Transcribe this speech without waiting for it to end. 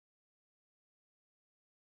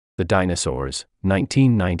The Dinosaurs,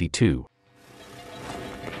 1992.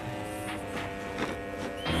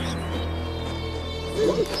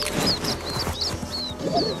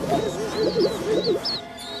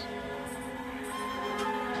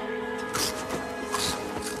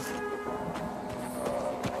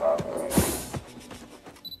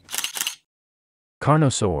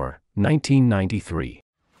 Carnosaur, 1993.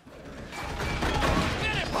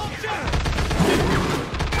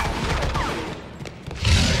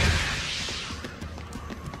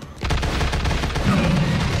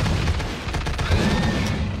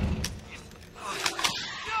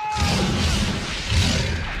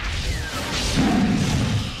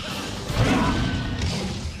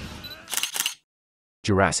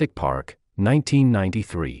 Jurassic Park,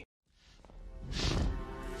 1993.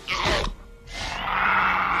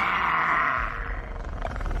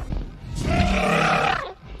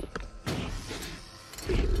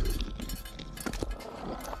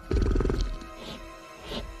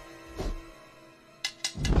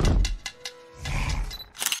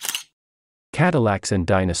 Cadillacs and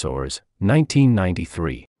Dinosaurs,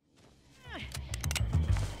 1993.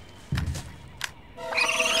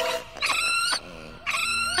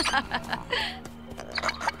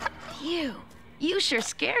 Phew, you sure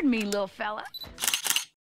scared me, little fella.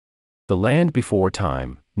 The Land Before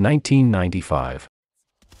Time, 1995.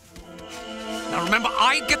 Now remember,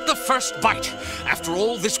 I get the first bite. After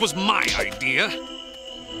all, this was my idea.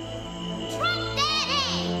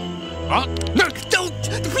 Huh? No, don't!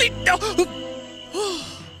 Please, no!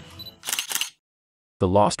 The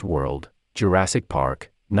Lost World, Jurassic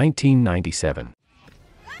Park, 1997.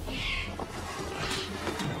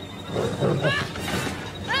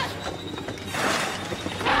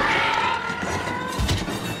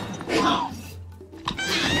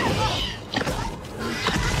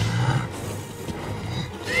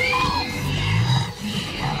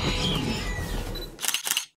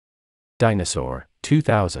 Dinosaur,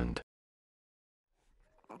 2000.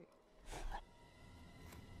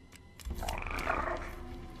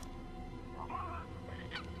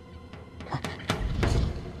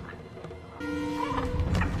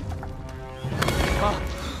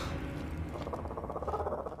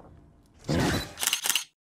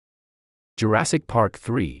 Jurassic Park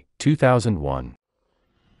 3, 2001.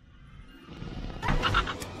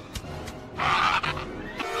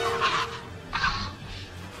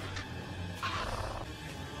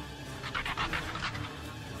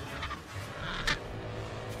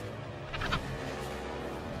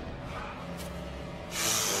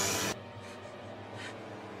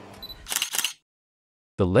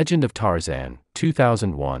 The Legend of Tarzan,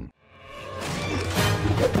 2001.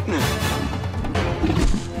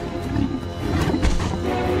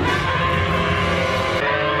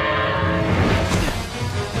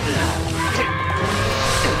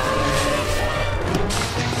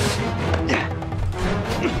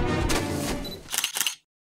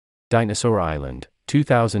 Dinosaur Island,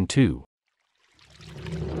 2002.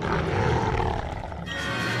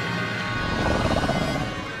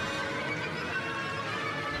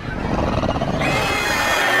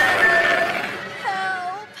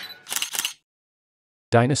 Help!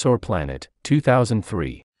 Dinosaur Planet,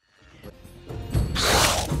 2003.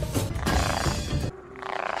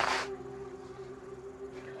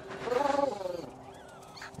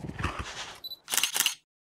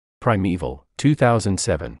 Primeval,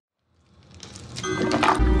 2007.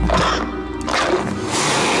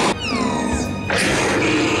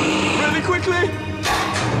 Really quickly!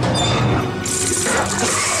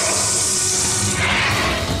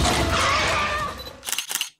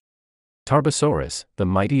 Tarbosaurus, the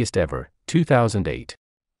Mightiest Ever, 2008.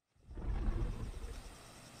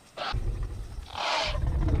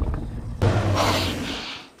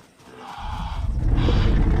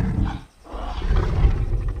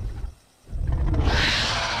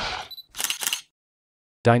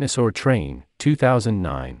 Dinosaur Train,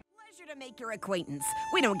 2009. Pleasure to make your acquaintance.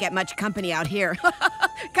 We don't get much company out here,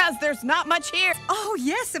 'cause there's not much here. Oh,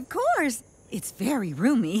 yes, of course. It's very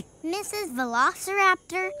roomy. Mrs.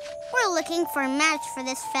 Velociraptor, we're looking for a match for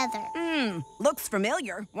this feather. Looks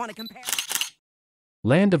familiar. Want to compare?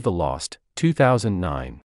 Land of the Lost,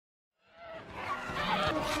 2009.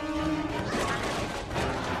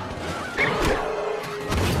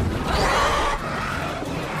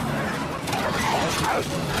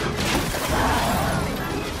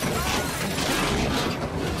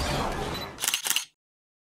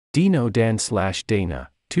 Dino Dan / Dana,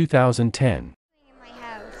 2010. In my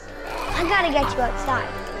house. I gotta get you outside.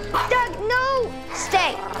 Doug, no!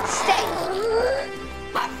 Stay, stay.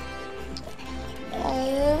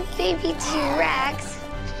 Oh, baby T-Rex.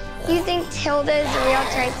 You think Tilda's the real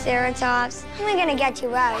Triceratops? How am I gonna get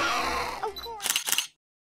you out? Of course.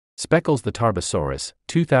 Speckles the Tarbosaurus,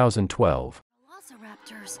 2012.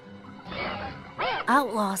 Velociraptors.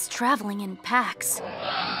 Outlaws traveling in packs.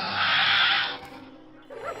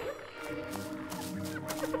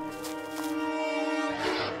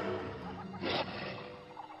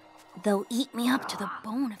 They'll eat me up to the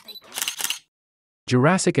bone if they can.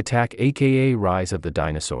 Jurassic Attack aka Rise of the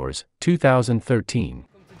Dinosaurs, 2013.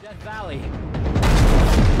 Death Valley.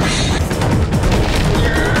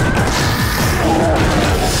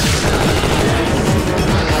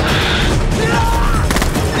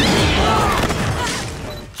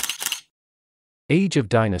 Age of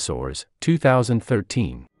Dinosaurs,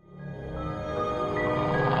 2013.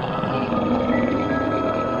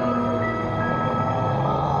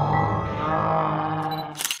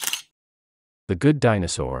 The Good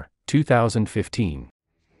Dinosaur, 2015.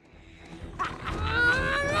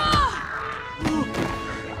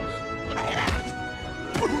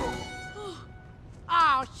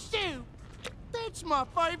 Oh, shoot! That's my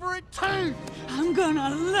favorite too! I'm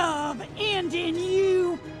gonna love ending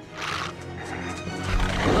you.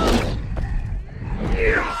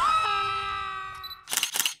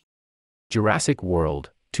 Jurassic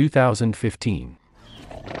World, 2015.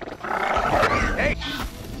 Hey!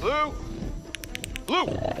 Blue! Blue!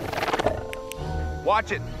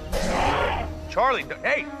 Watch it! Charlie,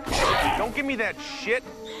 hey! Don't give me that shit!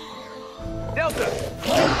 Delta!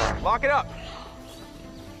 Lock it up!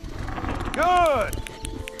 Good!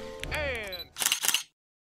 And...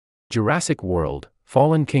 Jurassic World,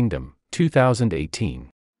 Fallen Kingdom, 2018.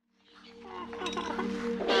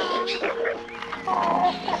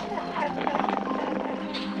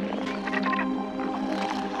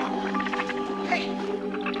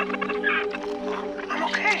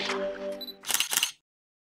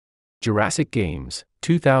 Jurassic Games,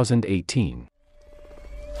 2018.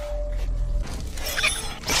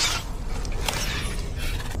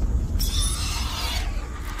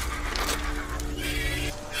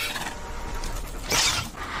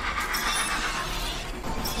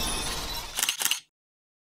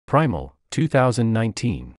 Primal,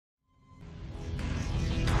 2019.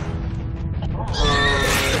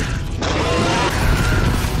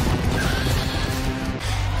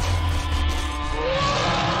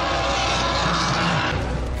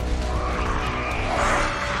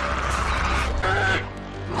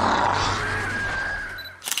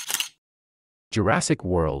 Jurassic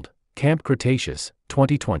World, Camp Cretaceous,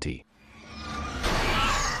 2020.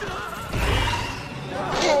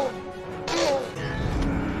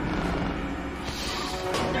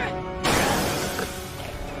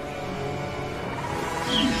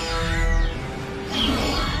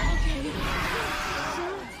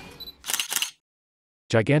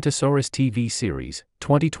 Gigantosaurus TV series,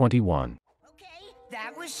 2021. Okay,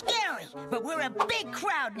 that was scary, but we're a big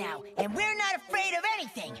crowd now, and we're not afraid of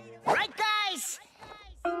anything. Right, guys?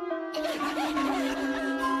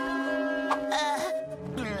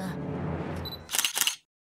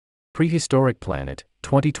 Prehistoric Planet,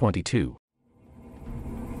 2022.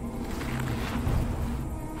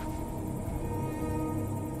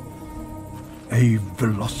 A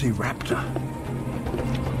Velociraptor.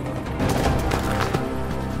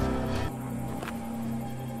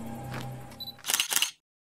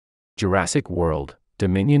 Jurassic World,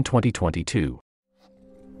 Dominion 2022.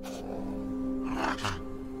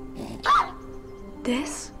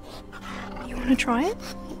 This? You want to try it?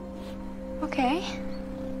 Okay.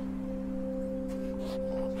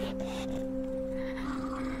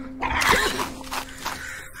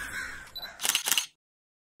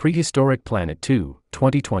 Prehistoric Planet 2,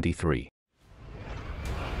 2023.